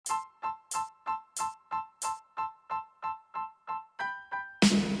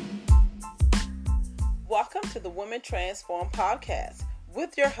Welcome to the Women Transform podcast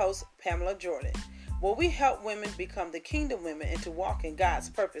with your host, Pamela Jordan, where we help women become the kingdom women and to walk in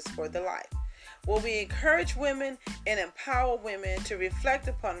God's purpose for their life. Where we encourage women and empower women to reflect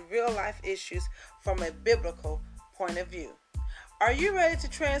upon real life issues from a biblical point of view. Are you ready to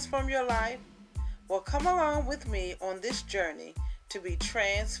transform your life? Well, come along with me on this journey to be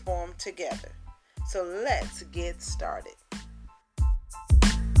transformed together. So let's get started.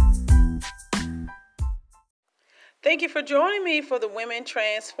 Thank you for joining me for the Women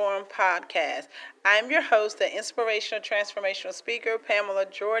Transform podcast. I'm your host, the inspirational transformational speaker, Pamela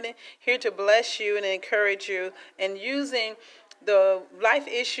Jordan, here to bless you and encourage you in using the life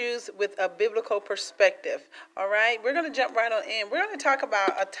issues with a biblical perspective. All right, we're going to jump right on in. We're going to talk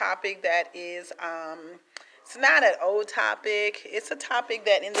about a topic that is it's not an old topic. It's a topic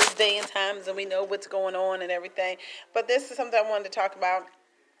that in this day and times, and we know what's going on and everything. But this is something I wanted to talk about.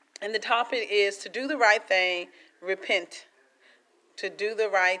 And the topic is to do the right thing, repent. To do the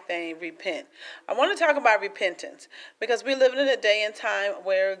right thing, repent. I want to talk about repentance because we're living in a day and time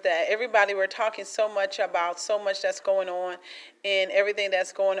where we're talking so much about so much that's going on and everything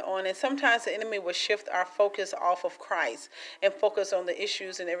that's going on. And sometimes the enemy will shift our focus off of Christ and focus on the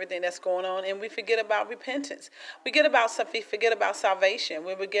issues and everything that's going on. And we forget about repentance. We forget about salvation.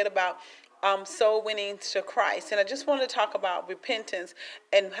 We forget about soul winning to Christ. And I just want to talk about repentance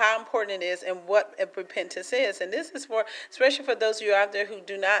and how important it is and what repentance is. And this is especially for those of you out there who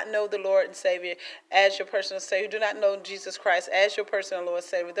do not know the Lord and Savior as your personal Savior, who do not know Jesus Christ as your personal Lord and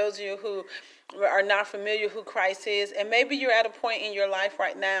Savior. Those of you who are not familiar who Christ is, and maybe you're at a point in your life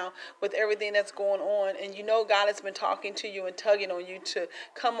right now with everything that's going on, and you know God has been talking to you and tugging on you to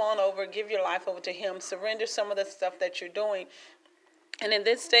come on over, give your life over to Him, surrender some of the stuff that you're doing. And in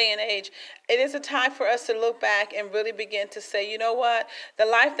this day and age, it is a time for us to look back and really begin to say, you know what? The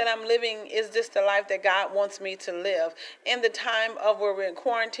life that I'm living, is this the life that God wants me to live? In the time of where we're in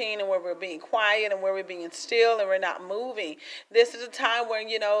quarantine and where we're being quiet and where we're being still and we're not moving. This is a time when,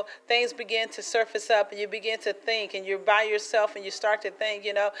 things begin to surface up and you begin to think and you're by yourself and you start to think,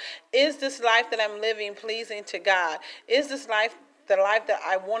 is this life that I'm living pleasing to God? Is this life the life that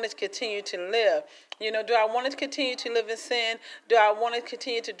I want to continue to live? Do I want to continue to live in sin? Do I want to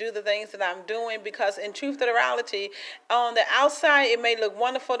continue to do the things that I'm doing? Because in truth to the reality, on the outside, it may look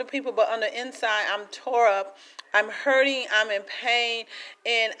wonderful to people, but on the inside, I'm tore up. I'm hurting, I'm in pain,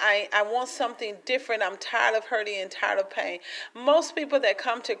 and I want something different. I'm tired of hurting and tired of pain. Most people that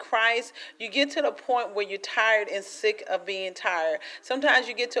come to Christ, you get to the point where you're tired and sick of being tired. Sometimes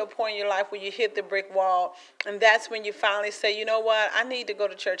you get to a point in your life where you hit the brick wall, and that's when you finally say, you know what, I need to go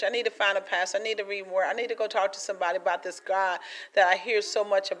to church. I need to find a pastor. I need to read more. I need to go talk to somebody about this God that I hear so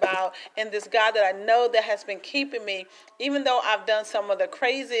much about, and this God that I know that has been keeping me, even though I've done some of the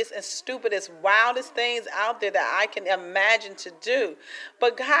craziest and stupidest, wildest things out there that I can imagine to do.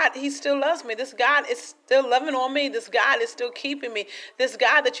 But God, He still loves me. This God is still loving on me. This God is still keeping me. This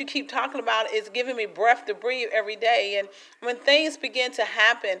God that you keep talking about is giving me breath to breathe every day. And when things begin to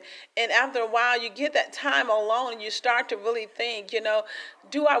happen, and after a while you get that time alone and you start to really think,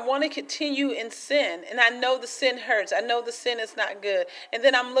 do I want to continue in sin? And I know the sin hurts. I know the sin is not good. And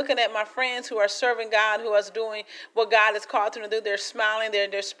then I'm looking at my friends who are serving God, who are doing what God has called them to do. They're smiling,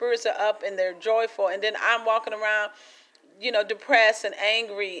 their spirits are up, and they're joyful. And then I'm walking around, depressed and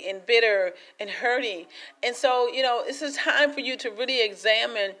angry and bitter and hurting. And so, it's a time for you to really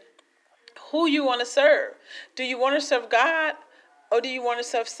examine who you want to serve. Do you want to serve God? Or do you want to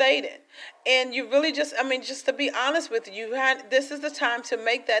serve Satan? And you really just to be honest with you, this is the time to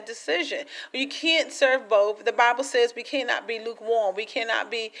make that decision. You can't serve both. The Bible says we cannot be lukewarm. We cannot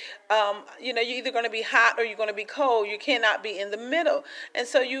be, you're either going to be hot or you're going to be cold. You cannot be in the middle. And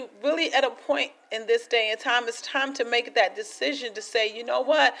so you really at a point in this day and time, it's time to make that decision to say, you know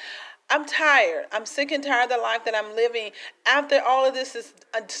what? I'm tired. I'm sick and tired of the life that I'm living. After all of this is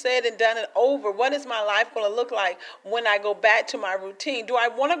said and done and over, what is my life going to look like when I go back to my routine? Do I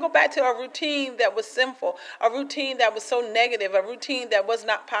want to go back to a routine that was sinful, a routine that was so negative, a routine that was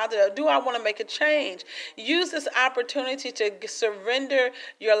not positive? Do I want to make a change? Use this opportunity to surrender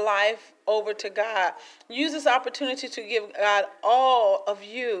your life over to God. Use this opportunity to give God all of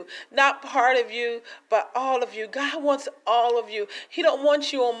you, not part of you, but all of you. God wants all of you. He don't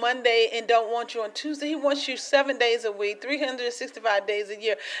want you on Monday and don't want you on Tuesday. He wants you 7 days a week, 365 days a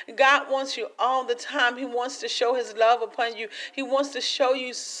year. God wants you all the time. He wants to show His love upon you. He wants to show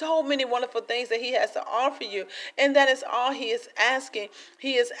you so many wonderful things that He has to offer you. And that is all He is asking.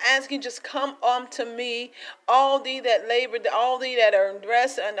 He is asking, just come unto me, all thee that labor, all thee that are in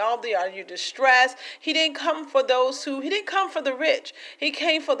rest, and all thee are your distress. He didn't come for he didn't come for the rich. He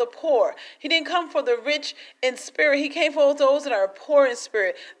came for the poor. He didn't come for the rich in spirit. He came for those that are poor in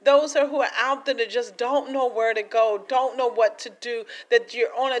spirit. Those who are out there that just don't know where to go, don't know what to do, that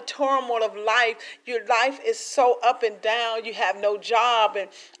you're on a turmoil of life. Your life is so up and down. You have no job and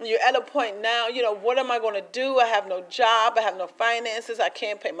you're at a point now, what am I going to do? I have no job. I have no finances. I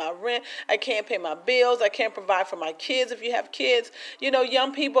can't pay my rent. I can't pay my bills. I can't provide for my kids if you have kids.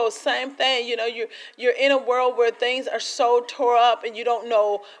 Young people, same thing. You're in a world where things are so tore up and you don't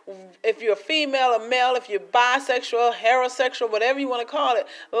know if you're a female or male, if you're bisexual, heterosexual, whatever you want to call it.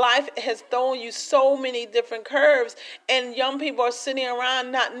 Life has thrown you so many different curves, and young people are sitting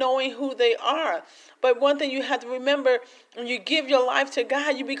around not knowing who they are. But one thing you have to remember, when you give your life to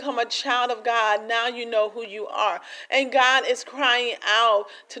God, you become a child of God. Now you know who you are. And God is crying out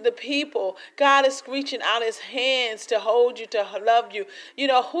to the people. God is reaching out his hands to hold you, to love you.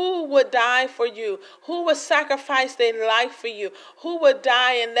 Who would die for you? Who would sacrifice their life for you? Who would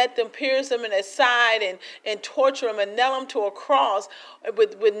die and let them pierce them in their side and torture them and nail them to a cross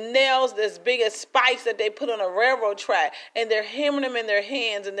with nails as big as spikes that they put on a railroad track, and they're hammering them in their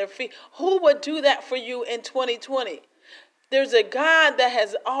hands and their feet? Who would do that for you in 2020? There's a God that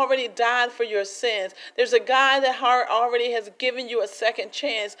has already died for your sins. There's a God that already has given you a second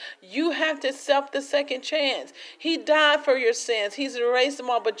chance. You have to accept the second chance. He died for your sins. He's erased them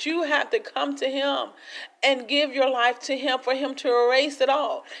all, but you have to come to him and give your life to him for him to erase it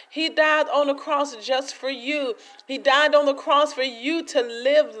all. He died on the cross just for you. He died on the cross for you to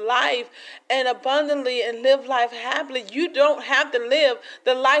live life and abundantly and live life happily. You don't have to live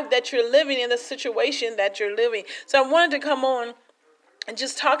the life that you're living in the situation that you're living. So I wanted to come on and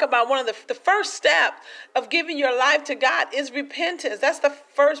just talk about one of the first step of giving your life to God is repentance. That's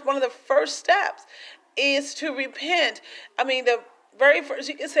one of the first steps is to repent. The very first,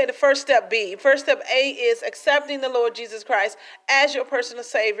 you can say the first step B. First step A is accepting the Lord Jesus Christ as your personal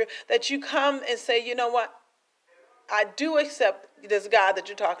Savior, that you come and say, you know what? I do accept this God that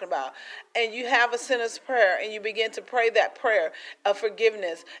you're talking about. And you have a sinner's prayer, and you begin to pray that prayer of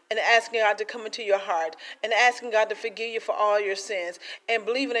forgiveness and asking God to come into your heart and asking God to forgive you for all your sins and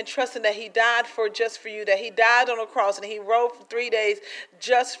believing and trusting that he died just for you, that he died on the cross and he rose for 3 days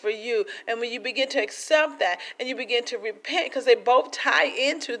just for you. And when you begin to accept that and you begin to repent, because they both tie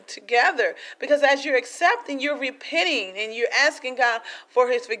into together, because as you're accepting, you're repenting and you're asking God for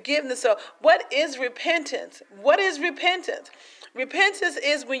his forgiveness. So what is repentance? What is repentance? Repentance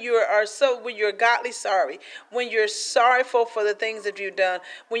is when you're godly sorry, when you're sorrowful for the things that you've done,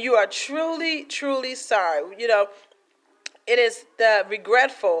 when you are truly, truly sorry. It is the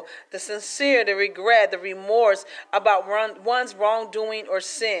regretful, the sincere, the regret, the remorse about one's wrongdoing or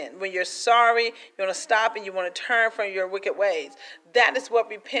sin. When you're sorry, you want to stop and you want to turn from your wicked ways. That is what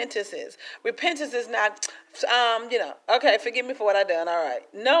repentance is. Repentance is not, okay, forgive me for what I done. All right.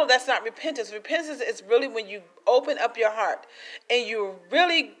 No, that's not repentance. Repentance is really when you open up your heart and you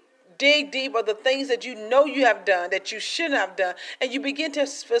really dig deep of the things that you know you have done that you shouldn't have done, and you begin to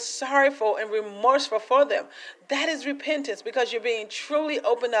feel sorrowful and remorseful for them. That is repentance, because you're being truly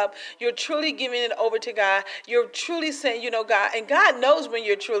opened up. You're truly giving it over to God. You're truly saying, God, and God knows when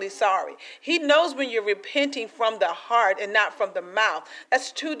you're truly sorry. He knows when you're repenting from the heart and not from the mouth.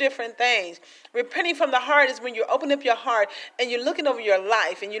 That's two different things. Repenting from the heart is when you open up your heart and you're looking over your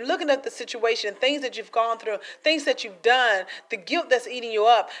life and you're looking at the situation, things that you've gone through, things that you've done, the guilt that's eating you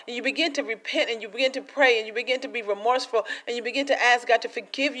up, and you begin to repent and you begin to pray and you begin to be remorseful and you begin to ask God to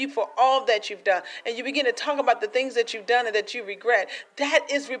forgive you for all that you've done, and you begin to talk about the things that you've done and that you regret. That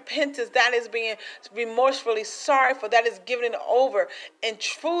is repentance. That is being remorsefully sorrowful. That is giving it over and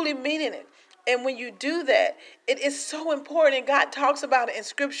truly meaning it. And when you do that, it is so important. God talks about it in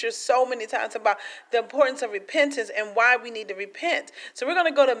scripture so many times about the importance of repentance and why we need to repent. So we're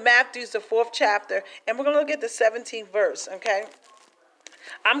going to go to Matthew, the 4th chapter, and we're going to look at the 17th verse, okay?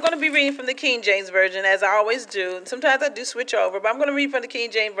 I'm going to be reading from the King James Version, as I always do. Sometimes I do switch over, but I'm going to read from the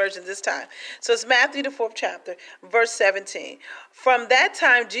King James Version this time. So it's Matthew, the 4th chapter, verse 17. From that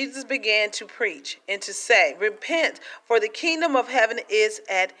time, Jesus began to preach and to say, repent, for the kingdom of heaven is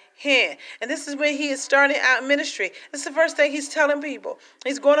at hand. And this is when he is starting out ministry. This is the first thing he's telling people.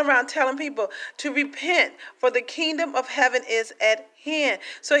 He's going around telling people to repent, for the kingdom of heaven is at hand.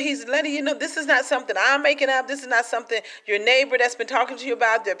 So he's letting you know this is not something I'm making up. This is not something your neighbor that's been talking to you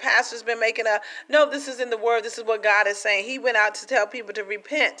about, their pastor's been making up. No, this is in the word. This is what God is saying. He went out to tell people to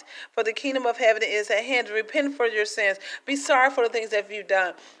repent, for the kingdom of heaven is at hand. To repent for your sins. Be sorry for the things that you've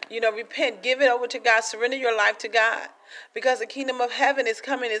done. Repent. Give it over to God. Surrender your life to God. because the kingdom of heaven is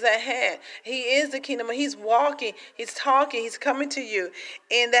coming, is at hand. He is the kingdom. He's walking, he's talking, he's coming to you.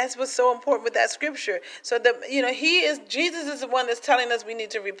 And that's what's so important with that scripture. So Jesus is the one that's telling us we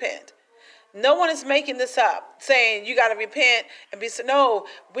need to repent. No one is making this up, saying you got to repent and be. No,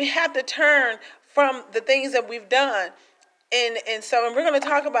 we have to turn from the things that we've done. And we're going to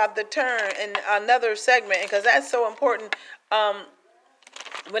talk about the turn in another segment, because that's so important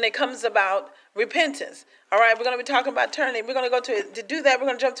when it comes about repentance. All right, we're going to be talking about turning. We're going to go to do that. We're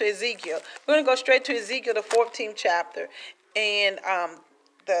going to jump to Ezekiel. We're going to go straight to Ezekiel, the 14th chapter, and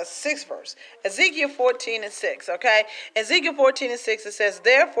the 6th verse. Ezekiel 14:6. Okay, Ezekiel 14:6. It says,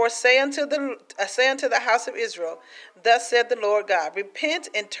 "Therefore say unto the house of Israel, thus said the Lord God, repent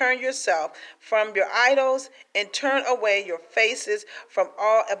and turn yourself from your idols, and turn away your faces from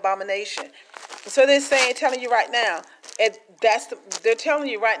all abomination." So they're telling you right now, they're telling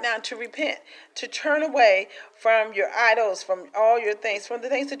you right now to repent, to turn away from your idols, from all your things, from the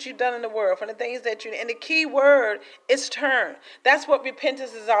things that you've done in the world, from the things that and the key word is turn. That's what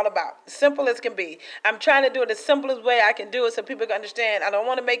repentance is all about. Simple as can be. I'm trying to do it the simplest way I can do it so people can understand. I don't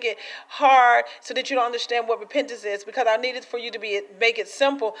want to make it hard so that you don't understand what repentance is, because I need it for you to make it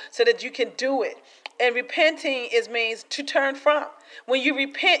simple so that you can do it. And repenting means to turn from. When you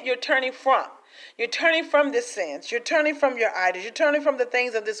repent, you're turning from. You're turning from the sins. You're turning from your idols. You're turning from the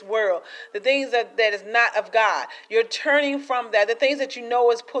things of this world, the things that is not of God. You're turning from that, the things that you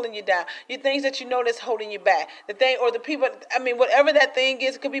know is pulling you down, the things that you know that's holding you back, the thing or the people. Whatever that thing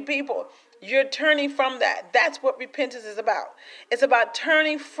is, it could be people. You're turning from that. That's what repentance is about. It's about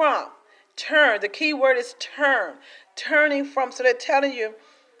turning from. Turn. The key word is turn. Turning from. So they're telling you.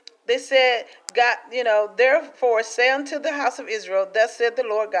 They said, God, therefore say unto the house of Israel, thus said the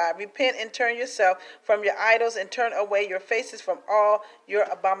Lord God, repent and turn yourself from your idols, and turn away your faces from all your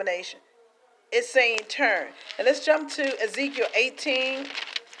abomination. It's saying turn. And let's jump to Ezekiel 18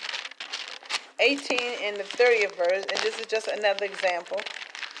 in the 30th verse. And this is just another example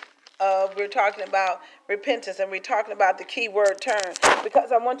of, we're talking about repentance, and we're talking about the key word turn.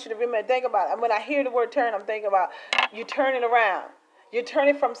 Because I want you to remember, think about it. And when I hear the word turn, I'm thinking about you turning around. You're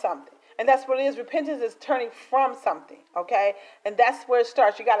turning from something. And that's what it is. Repentance is turning from something, okay? And that's where it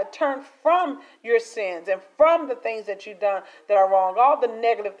starts. You got to turn from your sins and from the things that you've done that are wrong, all the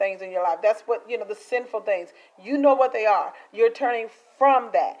negative things in your life. That's what, the sinful things. You know what they are. You're turning from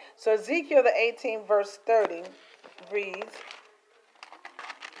that. So Ezekiel, the 18th verse 30 reads,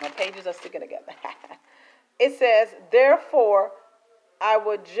 my pages are sticking together. It says, therefore, I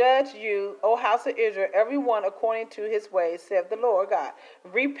will judge you, O house of Israel, every one according to his ways, saith the Lord God.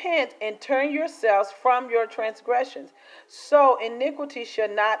 Repent and turn yourselves from your transgressions, so iniquity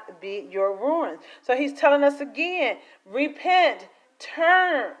shall not be your ruin. So he's telling us again, repent,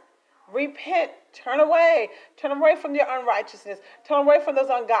 turn. Repent, turn away from your unrighteousness, turn away from those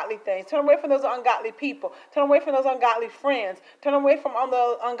ungodly things, turn away from those ungodly people, turn away from those ungodly friends, turn away from all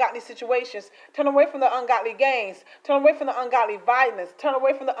the ungodly situations, turn away from the ungodly gains, turn away from the ungodly violence, turn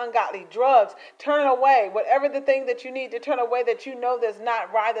away from the ungodly drugs, turn away, whatever the thing that you need to turn away that you know that's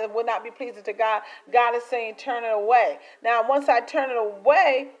not right, that would not be pleasing to God, God is saying turn it away. Now, once I turn it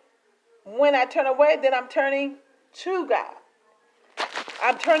away, when I turn away, then I'm turning to God.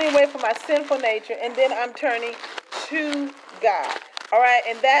 I'm turning away from my sinful nature, and then I'm turning to God. All right,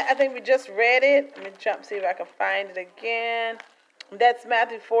 and that, I think we just read it. Let me see if I can find it again. That's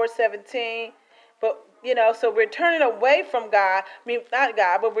Matthew 4:17. But, so we're turning away from God. Not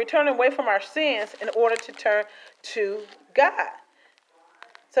God, but we're turning away from our sins in order to turn to God.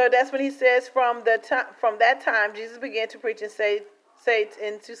 So that's when he says, from that time, Jesus began to preach and say,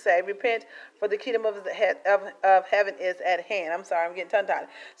 repent, for the kingdom of heaven is at hand. I'm sorry, I'm getting tongue-tied.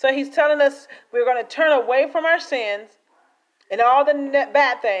 So he's telling us we're going to turn away from our sins and all the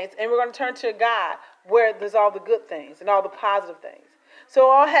bad things, and we're going to turn to God, where there's all the good things and all the positive things.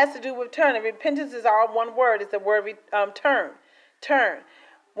 So all has to do with turning. Repentance is all one word. It's the word turn. Turn.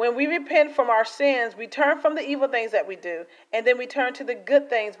 When we repent from our sins, we turn from the evil things that we do, and then we turn to the good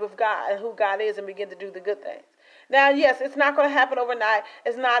things with God and who God is, and begin to do the good things. Now, yes, it's not going to happen overnight.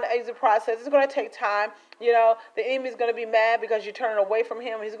 It's not an easy process. It's going to take time. The enemy is going to be mad because you're turning away from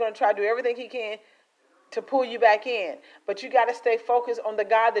him. He's going to try to do everything he can to pull you back in. But you got to stay focused on the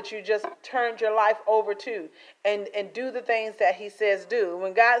God that you just turned your life over to, and do the things that he says do.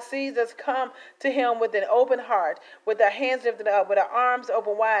 When God sees us come to him with an open heart, with our hands lifted up, with our arms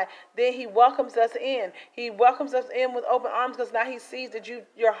open wide, then he welcomes us in. He welcomes us in with open arms, because now he sees that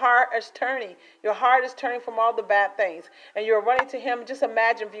your heart is turning. Your heart is turning from all the bad things, and you're running to him. Just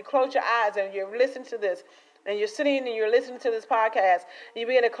imagine if you close your eyes and you listen to this. and you're sitting and you're listening to this podcast, and you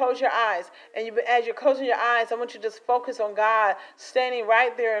begin to close your eyes, and as you're closing your eyes, I want you to just focus on God standing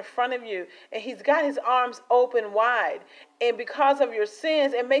right there in front of you, and he's got his arms open wide. And because of your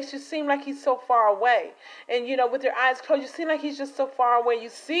sins, it makes you seem like he's so far away. And with your eyes closed, you seem like he's just so far away. You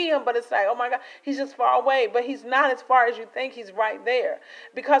see him, but it's like, oh my God, he's just far away. But he's not as far as you think. He's right there.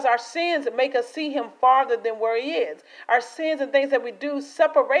 Because our sins make us see him farther than where he is. Our sins and things that we do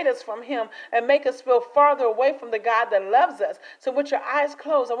separate us from him and make us feel farther away from the God that loves us. So with your eyes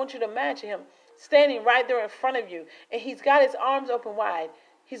closed, I want you to imagine him standing right there in front of you. And he's got his arms open wide.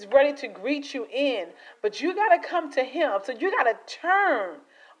 He's ready to greet you in, but you got to come to him. So you got to turn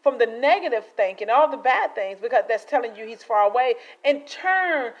from the negative thinking, all the bad things, because that's telling you he's far away, and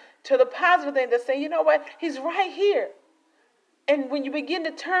turn to the positive thing that's saying, you know what, he's right here. And when you begin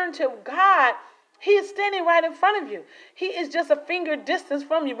to turn to God, he is standing right in front of you. He is just a finger distance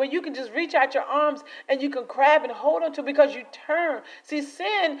from you, but you can just reach out your arms and you can grab and hold on to, because you turn. See,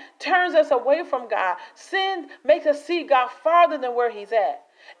 sin turns us away from God. Sin makes us see God farther than where he's at.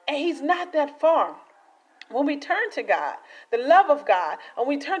 And he's not that far. When we turn to God, the love of God, and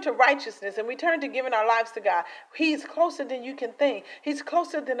we turn to righteousness, and we turn to giving our lives to God, he's closer than you can think. He's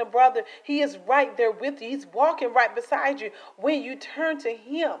closer than a brother. He is right there with you. He's walking right beside you when you turn to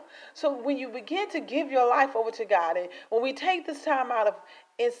him. So when you begin to give your life over to God, and when we take this time out of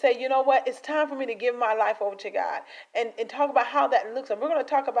and say, you know what, it's time for me to give my life over to God, and talk about how that looks. And we're going to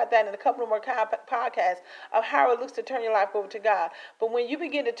talk about that in a couple of more podcasts of how it looks to turn your life over to God. But when you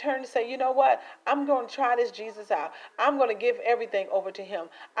begin to turn and say, you know what, I'm going to try this Jesus out. I'm going to give everything over to him.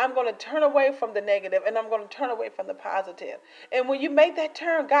 I'm going to turn away from the negative, and I'm going to turn away from the positive. And when you make that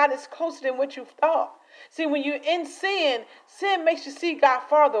turn, God is closer than what you thought. See, when you're in sin, sin makes you see God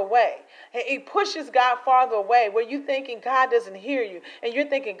farther away. It pushes God farther away, where you're thinking God doesn't hear you, and you're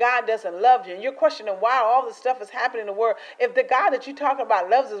thinking God doesn't love you, and you're questioning why all this stuff is happening in the world. If the God that you're talking about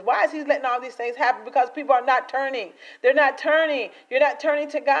loves us, why is he letting all these things happen? Because people are not turning. They're not turning. You're not turning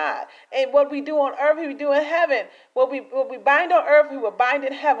to God. And what we do on earth, we do in heaven. What we bind on earth, he will bind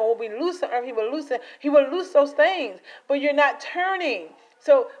in heaven. What we loose on earth, he will loose those things. But you're not turning.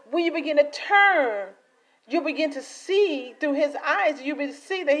 So when you begin to turn, you begin to see through his eyes. You begin to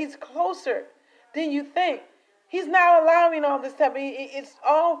see that he's closer than you think. He's not allowing all this stuff.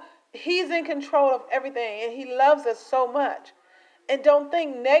 He's in control of everything, and he loves us so much. And don't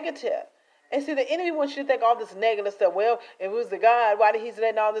think negative. And see, the enemy wants you to think all this negative stuff. Well, if it was the God, why did he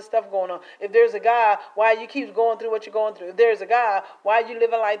letting all this stuff going on? If there's a God, why you keep going through what you're going through? If there's a God, why are you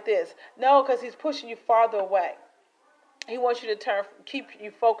living like this? No, because he's pushing you farther away. He wants you to keep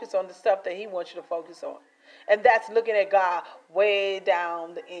you focused on the stuff that he wants you to focus on. And that's looking at God way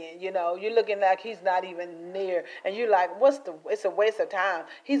down the end. You're looking like he's not even near. And you're like, it's a waste of time.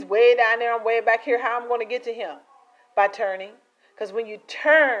 He's way down there, I'm way back here. How am I going to get to him? By turning. Because when you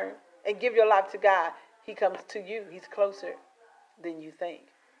turn and give your life to God, he comes to you. He's closer than you think.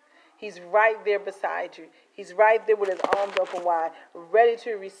 He's right there beside you. He's right there with his arms open wide, ready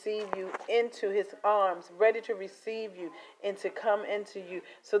to receive you into his arms, ready to receive you and to come into you.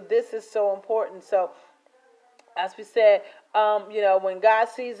 So this is so important. So as we said, when God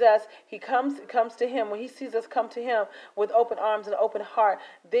sees us, he comes to him. When he sees us come to him with open arms and open heart,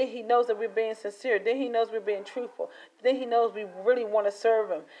 then he knows that we're being sincere. Then he knows we're being truthful. Then he knows we really want to serve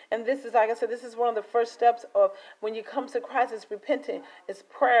him. And this is, like I said, this is one of the first steps of when you come to Christ. It's repenting. It's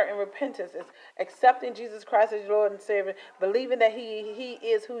prayer and repentance. It's accepting Jesus Christ as your Lord and Savior, believing that he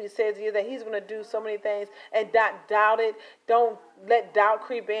is who he says he is, that he's going to do so many things, and not doubt it. Don't let doubt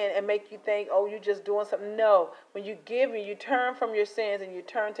creep in and make you think, oh, you're just doing something. No. When you give and you turn from your sins and you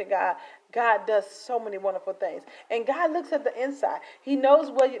turn to God, God does so many wonderful things. And God looks at the inside. He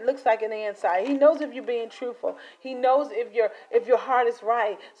knows what it looks like in the inside. He knows if you're being truthful. He knows if your heart is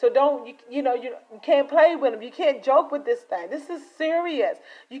right. So you can't play with him. You can't joke with this thing. This is serious.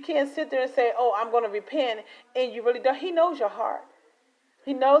 You can't sit there and say, oh, I'm going to repent, and you really don't. He knows your heart.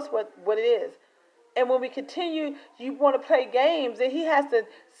 He knows what it is. And when we continue, you want to play games, and he has to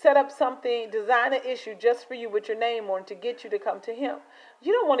set up something, design an issue just for you with your name on to get you to come to him.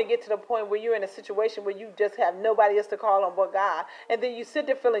 You don't want to get to the point where you're in a situation where you just have nobody else to call on but God. And then you sit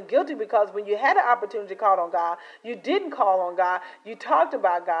there feeling guilty because when you had an opportunity to call on God, you didn't call on God. You talked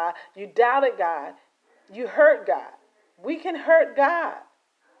about God. You doubted God. You hurt God. We can hurt God.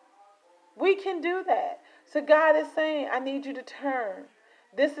 We can do that. So God is saying, I need you to turn.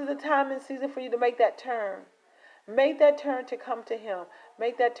 This is the time and season for you to make that turn. Make that turn to come to him.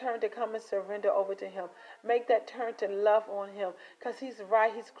 Make that turn to come and surrender over to him. Make that turn to love on him. Because he's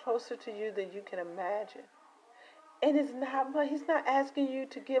right. He's closer to you than you can imagine. And it's not much. He's not asking you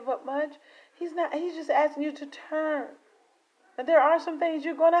to give up much. He's just asking you to turn. And there are some things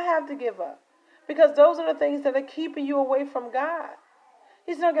you're going to have to give up, because those are the things that are keeping you away from God.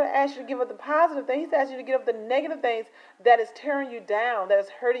 He's not going to ask you to give up the positive things. He's asking you to give up the negative things that is tearing you down, that is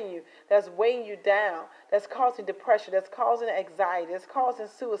hurting you, that's weighing you down, that's causing depression, that's causing anxiety, that's causing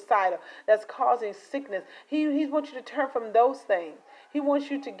suicidal, that's causing sickness. He wants you to turn from those things. He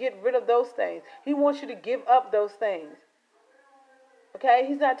wants you to get rid of those things. He wants you to give up those things. Okay?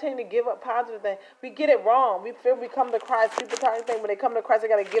 He's not telling you to give up positive things. We get it wrong. We feel we come to Christ. People think when they come to Christ, they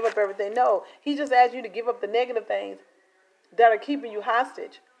got to give up everything. No. He just asks you to give up the negative things that are keeping you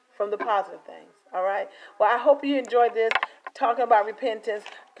hostage from the positive things. All right? Well, I hope you enjoyed this, talking about repentance.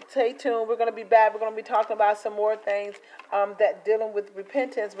 Stay tuned. We're going to be back. We're going to be talking about some more things that dealing with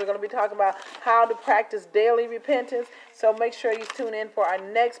repentance. We're going to be talking about how to practice daily repentance. So make sure you tune in for our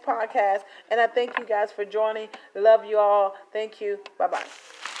next podcast. And I thank you guys for joining. Love you all. Thank you. Bye-bye.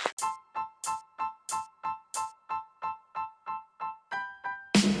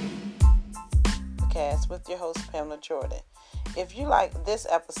 With your host, Pamela Jordan. If you like this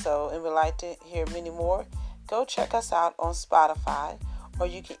episode and would like to hear many more, go check us out on Spotify, or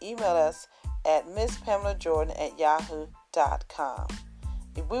you can email us at misspamela.jordan@yahoo.com.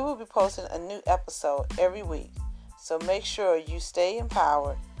 We will be posting a new episode every week, so make sure you stay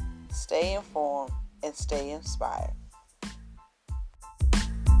empowered, stay informed, and stay inspired.